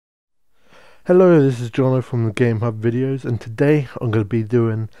Hello, this is Jono from TheGameHubVideos, and today I'm going to be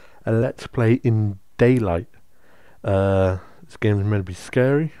doing a Let's Play in daylight. This game is meant to be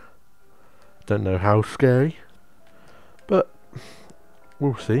scary. Don't know how scary, but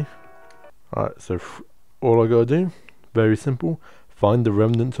we'll see. Alright, so all I gotta do, very simple, find the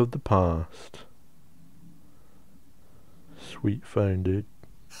remnants of the past. Sweet phone, dude.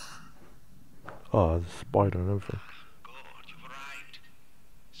 Oh, there's a spider and everything.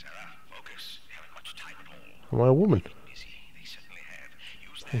 Am I a woman?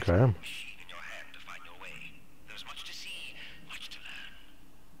 I think I am.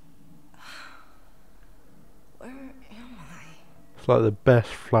 Where am I? It's like the best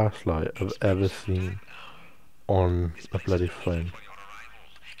flashlight I've ever seen on a bloody phone.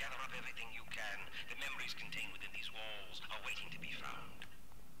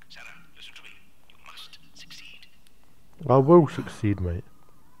 I will succeed, mate.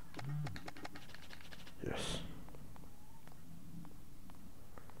 Yes.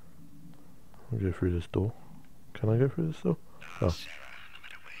 I'll go through this door. Can I go through this door? Oh.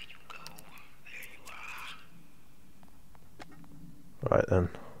 Right then.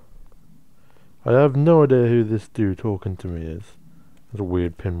 I have no idea who this dude talking to me is. There's a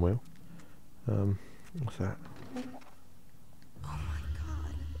weird pinwheel. What's that? Oh my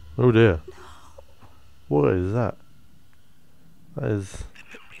god. Oh dear. No. What is that? That is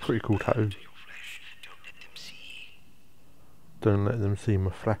a pretty cool tattoo. Don't let them see my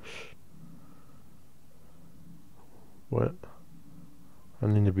flesh. What? I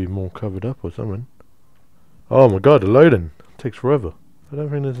need to be more covered up or something. Oh my god, the loading takes forever. I don't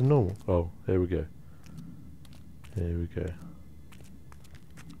think this is normal. Oh, here we go. Here we go.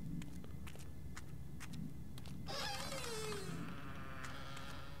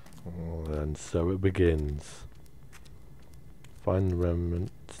 Oh, and so it begins. Find the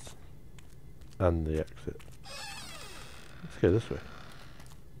remnants and the exit. Let's go this way.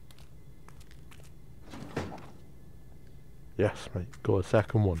 Yes, mate. Got a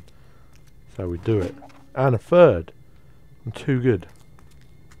second one. That's how we do it. And a third. I'm too good.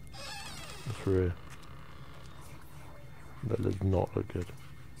 That's real. That does not look good.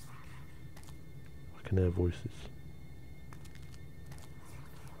 I can hear voices.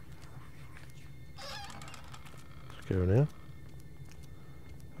 Let's go in here.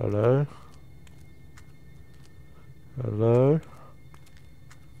 Hello? Hello? I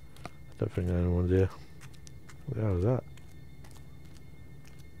don't think anyone's here. What the hell is that?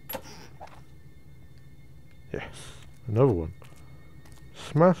 Yes, another one.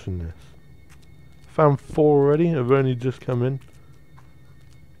 Smashing this. Found 4 already. I've only just come in.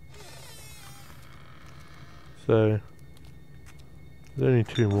 So there's only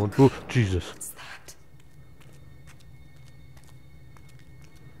 2 more. Oh, Jesus! What's that?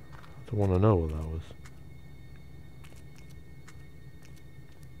 I don't want to know what that was.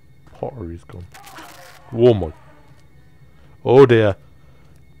 Pottery's gone. Oh my! Oh dear!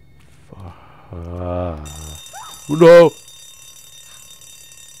 Oh no!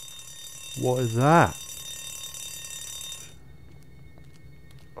 What is that?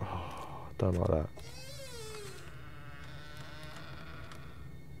 Oh, I don't like that.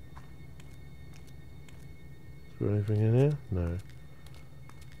 Is there anything in here? No.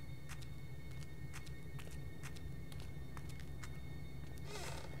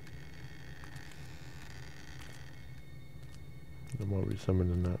 There might be something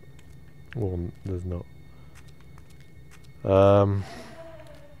in that. Well, there's not.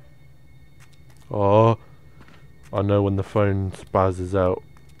 Oh, I know when the phone spazzes out.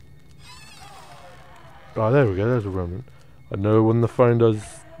 Oh, there we go. There's a remnant. I know when the phone does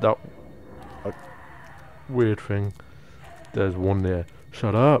that weird thing. There's one there.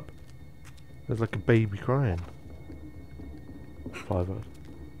 Shut up. There's like a baby crying. 5 out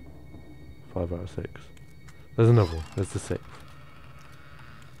of 6. There's another one. There's the 6th.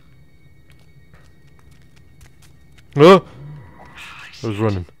 Oh! I was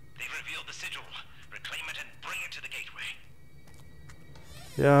running. They've revealed the sigil. Reclaim it and bring it to the gateway.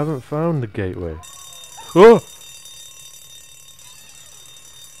 Yeah, I haven't found the gateway. Oh!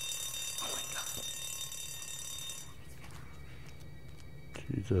 Oh my god.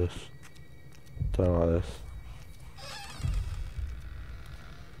 Jesus. Don't like this.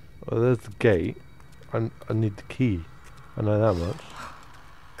 Oh, there's the gate. I need the key. I know that much.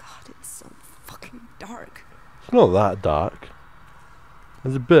 God, it's so fucking dark. It's not that dark.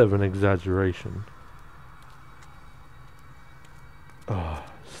 There's a bit of an exaggeration. Oh,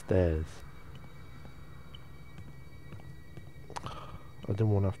 stairs. I didn't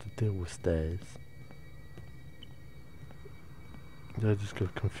want to have to deal with stairs. They're just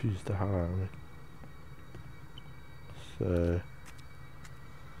gonna confuse the hell out of me. So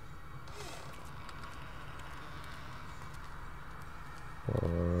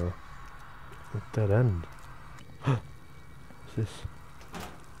a dead end. What's this?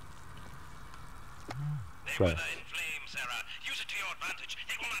 They were in flame, Sarah. Use it to your advantage.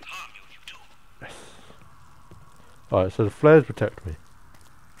 They will not harm you if you do. Yes. Alright, so the flares protect me.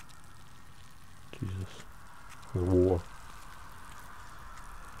 Jesus. There's water.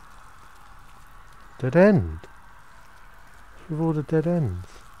 Dead end. What's with all the dead ends?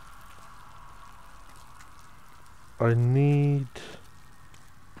 I need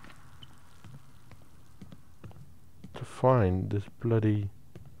to find this bloody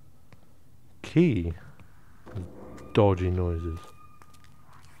key. Dodgy noises.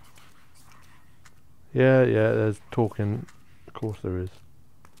 Yeah, there's talking. Of course there is.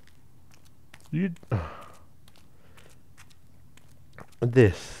 You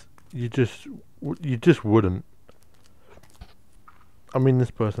just wouldn't. I mean,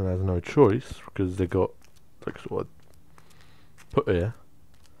 this person has no choice because they got like sort of put here.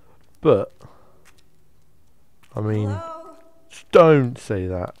 But I mean, Hello? just don't say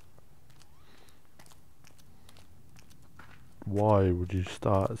that. Why would you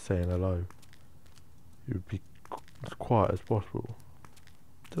start saying hello? You would be as quiet as possible.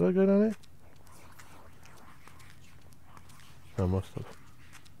 Did I go down here? I must have.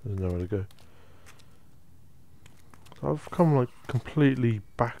 There's nowhere to go. So I've come like completely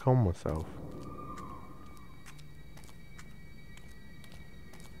back on myself.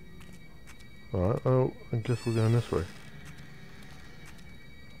 Alright, oh, I guess we're going this way.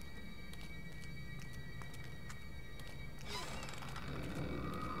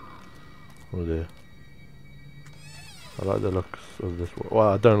 Oh dear. I like the looks of this one. Well,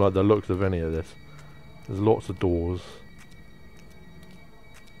 I don't like the looks of any of this. There's lots of doors.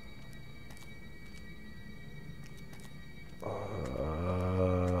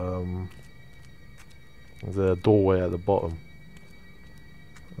 Is there a doorway at the bottom?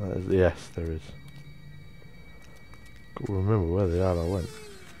 Yes, there is. Gotta remember where the hell I went.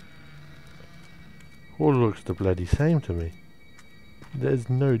 All looks the bloody same to me. There's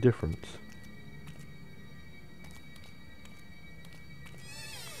no difference.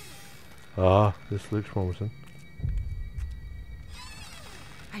 Ah, this looks promising.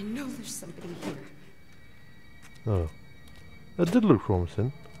 I know there's somebody here. Oh, that did look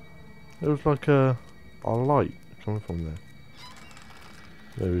promising. There was like a light coming from there.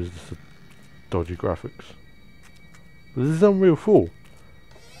 There is just a dodgy graphics. But this is Unreal 4.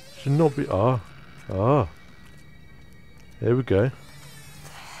 Should not be. Ah. Here we go. What the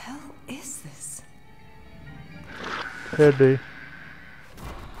hell is this? Teddy.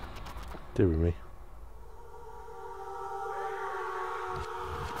 Dear me.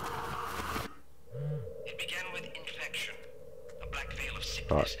 It began with infection. A black veil of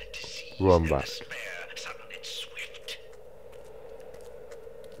sickness, Right. disease, Run and back. despair, sudden and swift.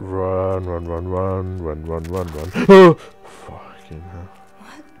 Run. Oh! Fucking hell.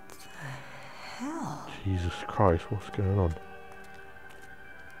 What the hell? Jesus Christ, what's going on?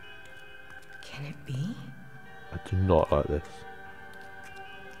 Can it be? I do not like this.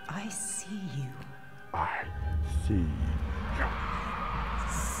 I see you. I see.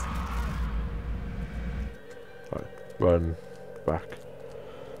 Right, run back.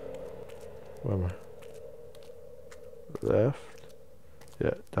 Where am I? Left?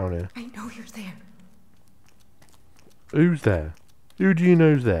 Yeah, down here. I know you're there. Who's there? Who do you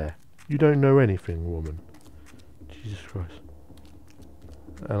know's there? You don't know anything, woman. Jesus Christ.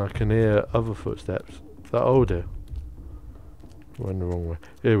 And I can hear other footsteps. Oh dear. Went the wrong way.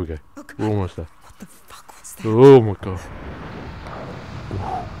 Here we go. Look, We're almost there. what the fuck was that? Oh my god.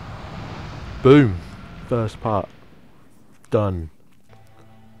 Boom. First part. Done.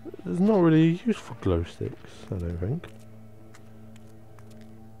 There's not really a use for glow sticks, I don't think.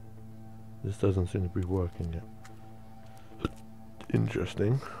 This doesn't seem to be working yet.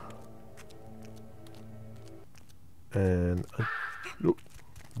 Interesting. And look,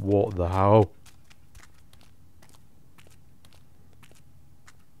 what the hell?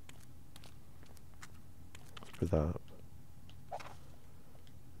 Let's put that up.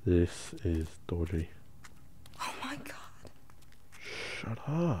 This is dodgy. Oh my god. Shut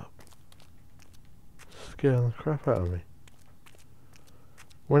up. Scaring the crap out of me.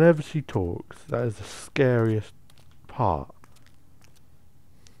 Whenever she talks, that is the scariest part.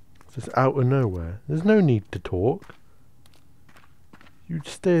 It's just out of nowhere. There's no need to talk. You'd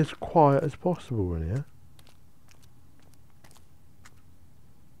stay as quiet as possible in here.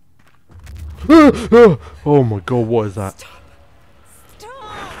 Oh my god, what is that?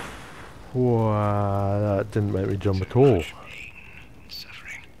 Stop. Wow, that didn't make me jump at all. Pain and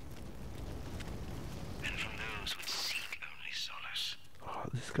suffering. And from those who seek only solace. Oh,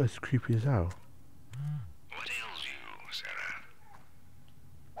 this guy's creepy as hell. What ails you, Sarah?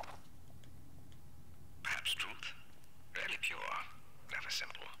 Perhaps truth? Really pure, never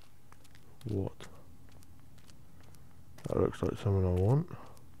simple. What? That looks like something I want.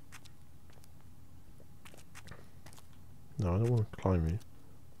 No, I don't want to climb you.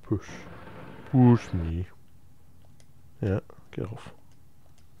 Push. Push me. Yeah, get off.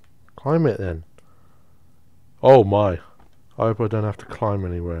 Climb it then. Oh my. I hope I don't have to climb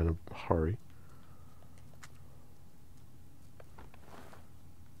anywhere in a hurry.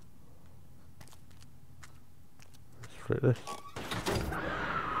 Let's flip this.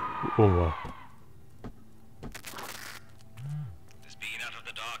 Oh my. Does being out of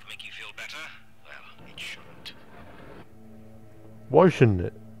the dark make you feel better? Well, it shouldn't. Why shouldn't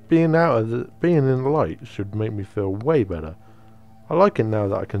it? Being in the light should make me feel way better. I like it now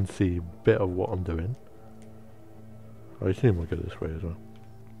that I can see a bit of what I'm doing. I assume I go this way as well.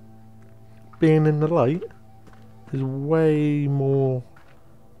 Being in the light is way more,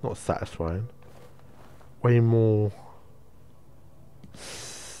 not satisfying, way more,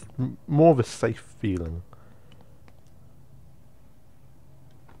 more of a safe feeling.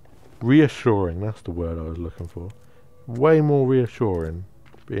 Reassuring, that's the word I was looking for. Way more reassuring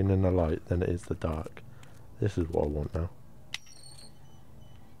being in the light than it is the dark. This is what I want now.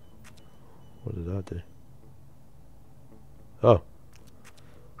 What did that do? Oh.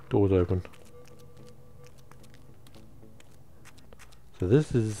 Door's open. So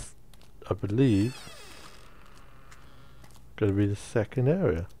this is, I believe, going to be the second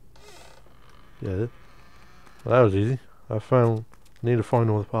area. Yeah. Well, that was easy. Need to find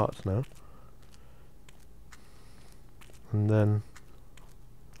all the parts now. And then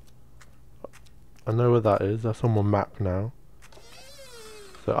I know where that is. That's on my map now.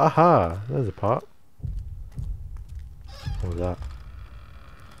 So, aha! There's a part. What was that?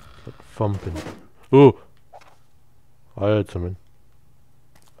 It's like thumping. Oh! I heard something.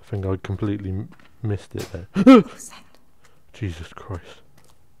 I think I completely missed it there. What was that? Jesus Christ.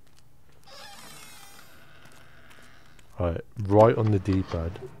 Right on the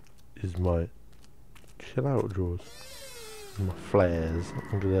D-pad is my chill out drawers. My flares.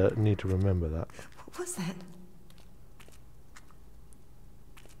 I'm gonna need to remember that. What was that?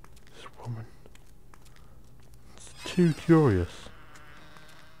 This woman. It's too curious.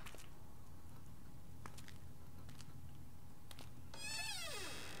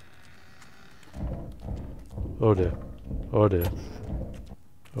 Oh dear. Oh dear.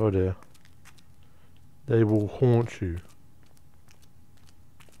 Oh dear. They will haunt you.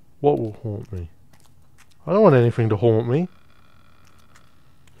 What will haunt me? I don't want anything to haunt me.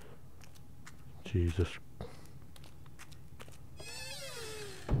 Jesus.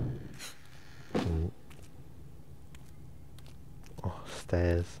 Oh,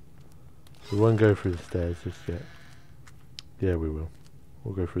 stairs. We won't go through the stairs just yet. Yeah, we will.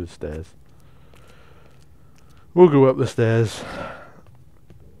 We'll go through the stairs. We'll go up the stairs.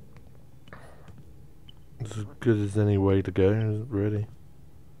 It's as good as any way to go, isn't it, really?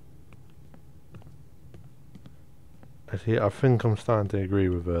 Actually, I think I'm starting to agree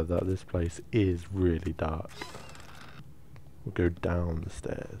with her that this place is really dark. We'll go down the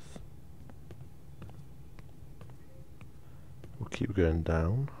stairs. We'll keep going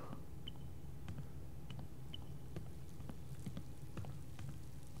down.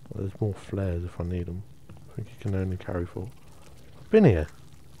 Well, there's more flares if I need them. I think you can only carry 4. I've been here.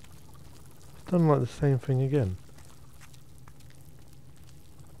 I've done like the same thing again.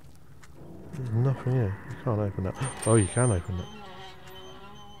 There's nothing here. You can't open that. Oh, you can open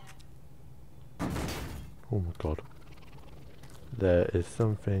it. Oh my god. There is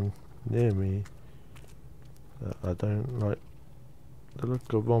something near me that I don't like the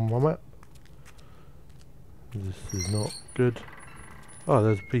look of on my map. This is not good. Oh,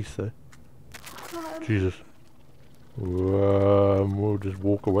 there's a piece there. Jesus. We'll just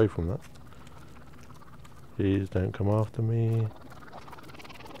walk away from that. Please don't come after me.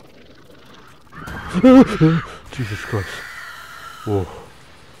 Jesus Christ. Whoa.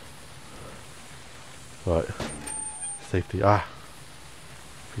 Right. Safety. Ah.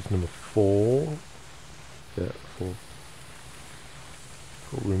 Piece number 4. Yeah, 4.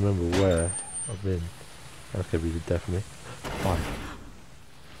 Can't remember where I've been. That's gonna be the death of me. 5.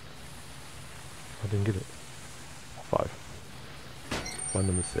 I didn't get it. 5. Find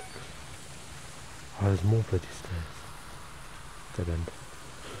number 6. Oh, there's more bloody stairs. Dead end.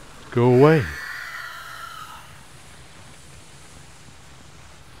 Go away.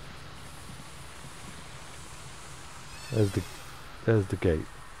 There's the gate.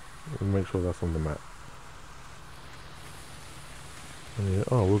 We'll make sure that's on the map. And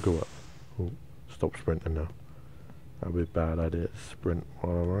oh, we'll go up. Oh, stop sprinting now. That'd be a bad idea to sprint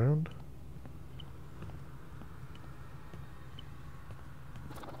while I'm around.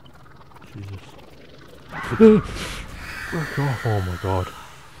 Jesus. Frick off, oh my god.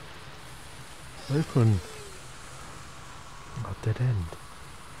 Open. Oh, dead end.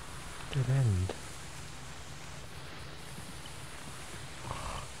 Dead end.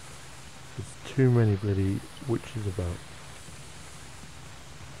 There's too many bloody witches about.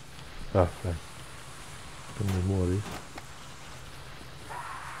 Ah, thanks. Gonna need more of these.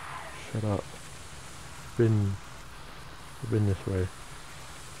 Shut up. Been this way.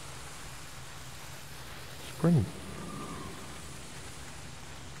 Sprint.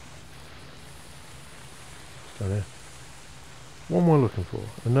 Down here. What am I looking for?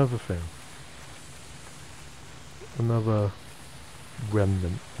 Another thing. Another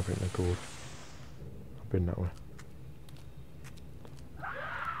remnant, I think they're called. I've been that way.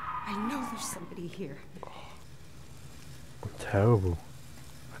 I know there's somebody here. I'm terrible.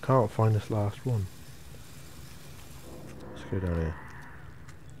 I can't find this last one. Let's go down here.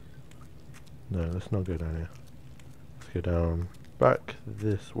 No, let's not go down here. Let's go down back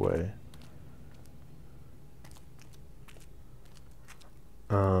this way.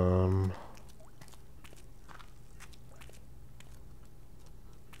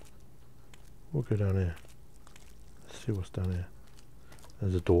 We'll go down here. Let's see what's down here.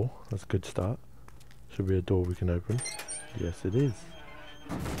 There's a door. That's a good start. Should be a door we can open. Yes, it is.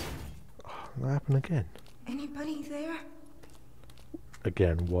 Oh, that happened again. Anybody there?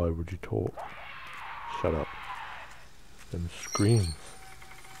 Again, why would you talk? Shut up. Them screams.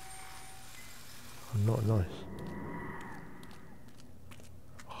 I'm not nice.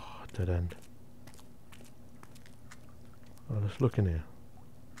 Oh, dead end. Oh, let's look in here.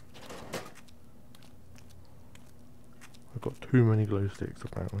 I've got too many glow sticks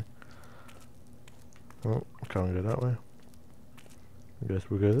apparently. Oh, I can't go that way. I guess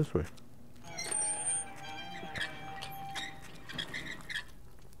we'll go this way.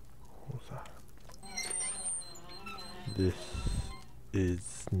 What's that? This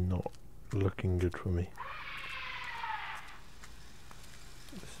is not looking good for me.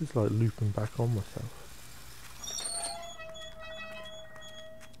 This is like looping back on myself.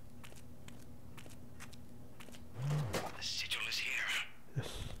 The sigil is here. Yes.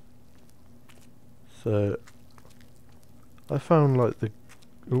 So I found like the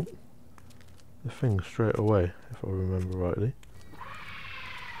thing straight away, if I remember rightly.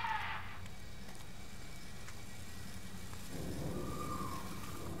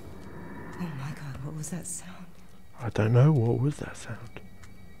 Oh my god, what was that sound? I don't know, what was that sound?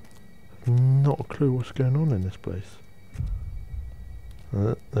 Not a clue what's going on in this place.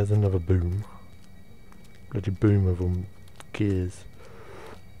 There's another boom. Bloody boom of them gears.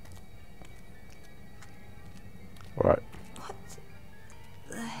 Alright. What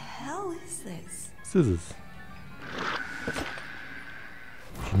the hell is this? Scissors. You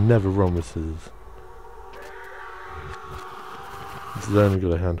should never run with scissors. This is only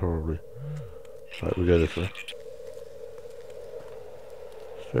going to hand horribly. Right, we go this way.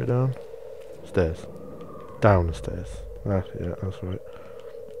 Straight down. Stairs. Down the stairs. Yeah, that's right.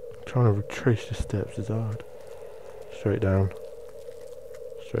 Trying to retrace the steps is hard. Straight down.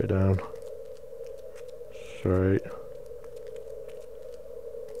 Straight down. Straight.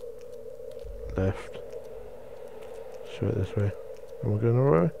 Left. Straight this way. Am I going the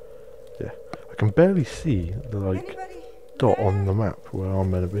right way? Yeah. I can barely see the like Anybody dot there? on the map where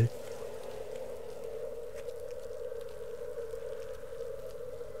I'm meant to be.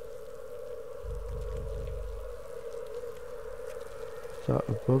 Is that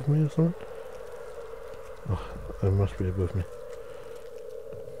above me or something? Oh, it must be above me.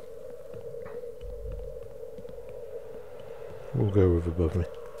 We'll go with above me.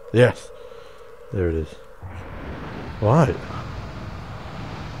 Yes! There it is. Right.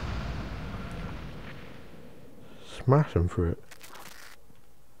 Smashing through it.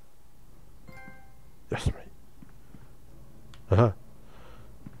 Yes, mate. Aha.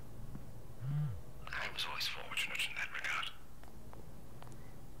 I was always fortunate in that regard.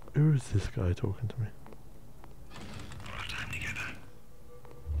 Who is this guy talking to me? All our time together.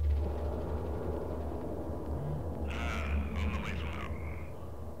 On the way from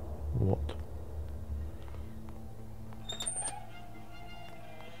home. What?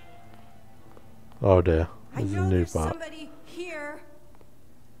 Oh dear. I This is a know new there's part. somebody here.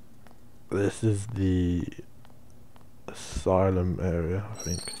 This is the asylum area, I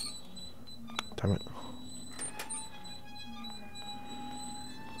think. Damn it.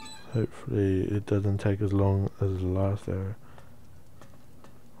 Hopefully it doesn't take as long as the last area.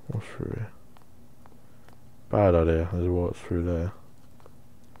 What's through here? Bad idea, is what's through there.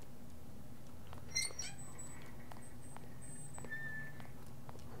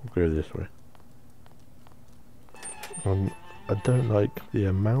 We'll go this way. I don't like the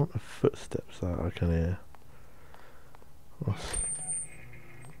amount of footsteps that I can hear.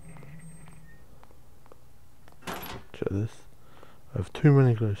 Check this. I have too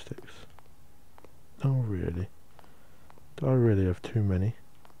many glow sticks. Oh really? Do I really have too many?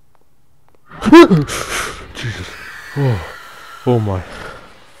 Jesus. Oh my.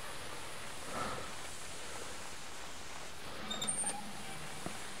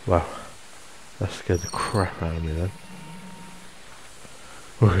 Wow. That scared the crap out of me then.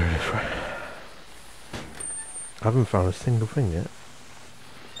 We'll go this way. I haven't found a single thing yet.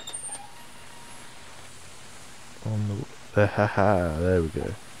 On the there we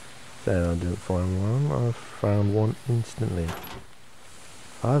go. Then I didn't find one, I found one instantly.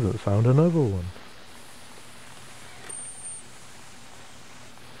 I haven't found another one.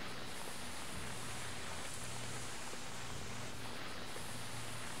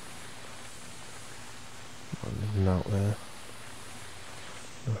 Nothing out there.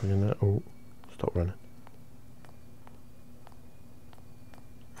 Nothing in there. Oh, stop running.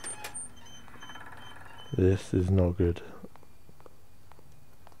 This is not good.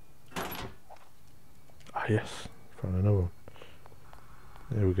 Ah yes, found another one.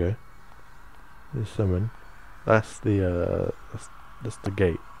 There we go. There's someone. That's the that's the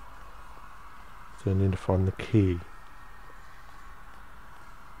gate. So I need to find the key.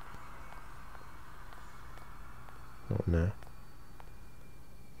 Not in there.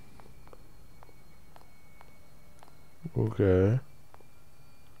 We'll go.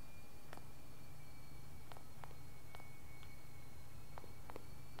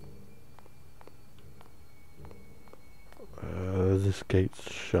 This gate's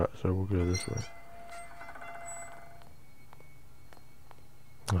shut, so we'll go this way.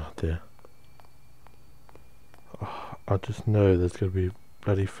 Oh dear. Oh, I just know there's gonna be a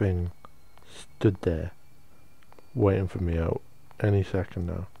bloody thing stood there waiting for me out any second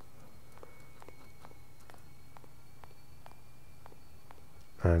now.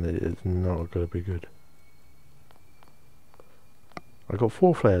 And it is not gonna be good. I got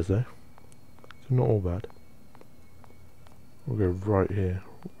 4 flares though, so not all bad. We'll go right here.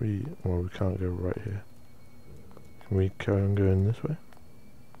 We can't go right here. Can we carry on going this way?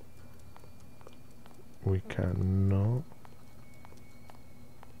 We cannot.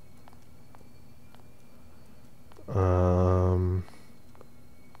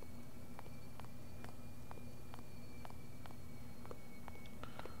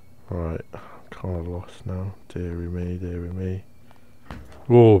 Right, kind of lost now. Deary me, deary me.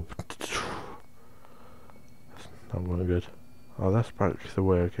 Whoa! That wasn't good. Oh, that's back the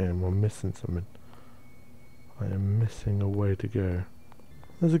way I came. I'm missing something. I am missing a way to go.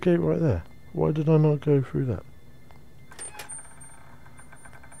 There's a gate right there. Why did I not go through that?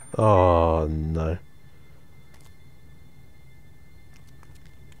 Oh no.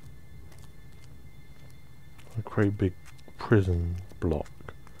 A great big prison block.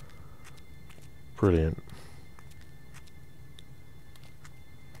 Brilliant.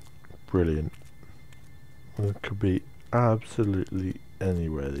 Brilliant. It could be absolutely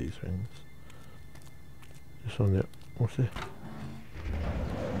anywhere, these things. Just on the... what's this?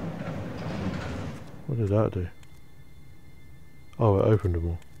 What did that do? Oh, it opened them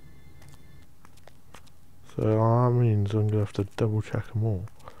all. So that means I'm going to have to double check them all.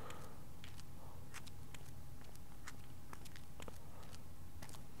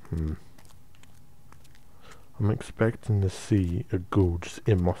 I'm expecting to see a ghoul just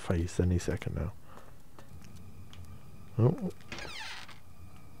in my face any second now. Oh.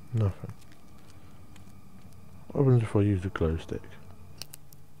 Nothing. What happens if I use a glow stick?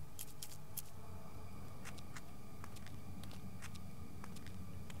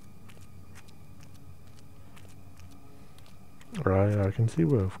 Right, I can see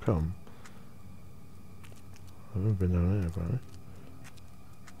where I've come. I haven't been down here apparently.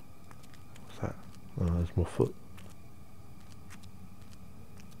 What's that? Oh, there's my foot.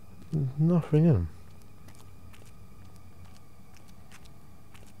 There's nothing in them.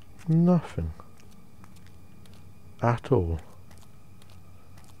 Nothing. At all.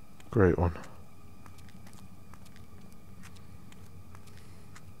 Great one.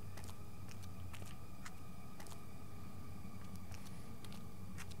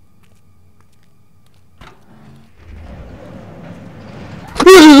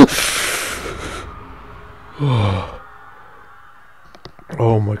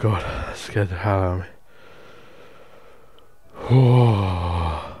 Oh my god, that scared the hell out of me.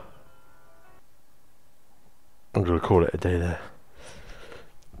 Oh. I'm gonna call it a day there.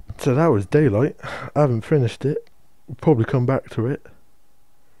 So that was Daylight. I haven't finished it. Probably come back to it.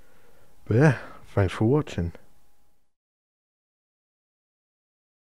 But yeah, thanks for watching.